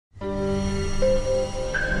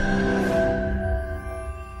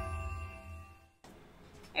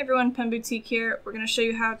Hey everyone, Pen Boutique here. We're going to show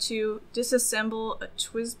you how to disassemble a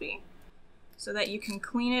TWSBI so that you can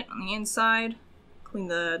clean it on the inside, clean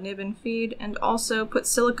the nib and feed, and also put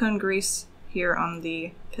silicone grease here on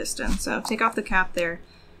the piston. So take off the cap there,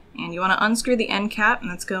 and you want to unscrew the end cap, and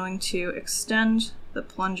that's going to extend the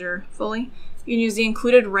plunger fully. You can use the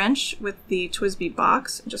included wrench with the TWSBI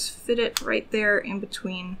box and just fit it right there in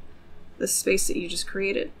between the space that you just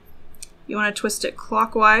created. You want to twist it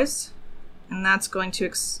clockwise, and that's going to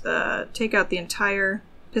take out the entire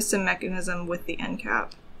piston mechanism with the end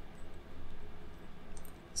cap.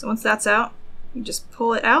 So once that's out, you just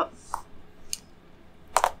pull it out.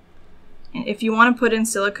 And if you want to put in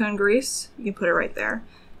silicone grease, you can put it right there.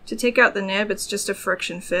 To take out the nib, it's just a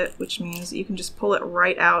friction fit, which means you can just pull it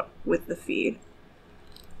right out with the feed.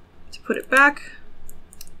 To put it back,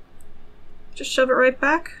 just shove it right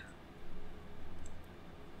back.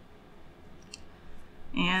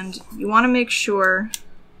 And you want to make sure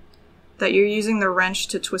that you're using the wrench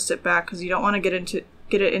to twist it back, because you don't want to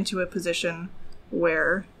get it into a position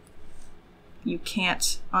where you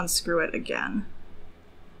can't unscrew it again.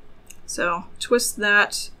 So twist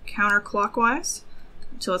that counterclockwise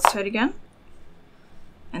until it's tight again,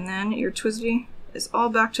 and then your TWSBI is all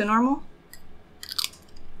back to normal.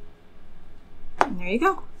 And there you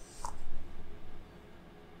go.